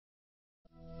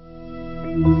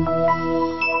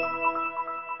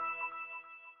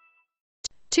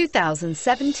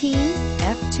2017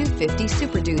 F-250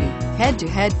 Super Duty.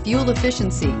 Head-to-head fuel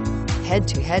efficiency,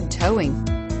 head-to-head towing,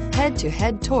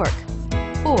 head-to-head torque.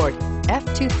 Ford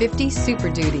F-250 Super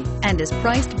Duty and is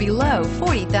priced below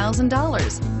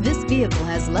 $40,000. This vehicle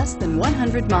has less than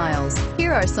 100 miles.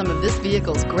 Here are some of this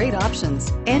vehicle's great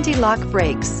options: anti-lock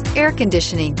brakes, air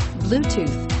conditioning,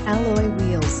 Bluetooth, alloy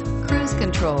wheels, cruise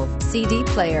control, CD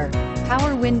player,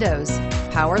 power windows,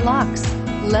 power locks,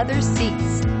 leather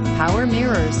seats, power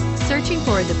mirrors. Searching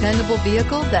for a dependable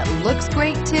vehicle that looks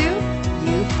great too?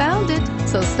 You found it,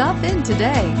 so stop in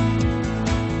today.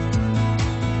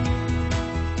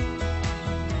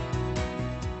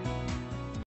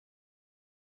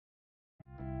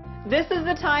 This is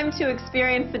the time to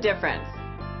experience the difference.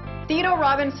 Theodore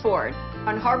Robins Ford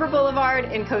on Harbor Boulevard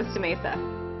in Costa Mesa.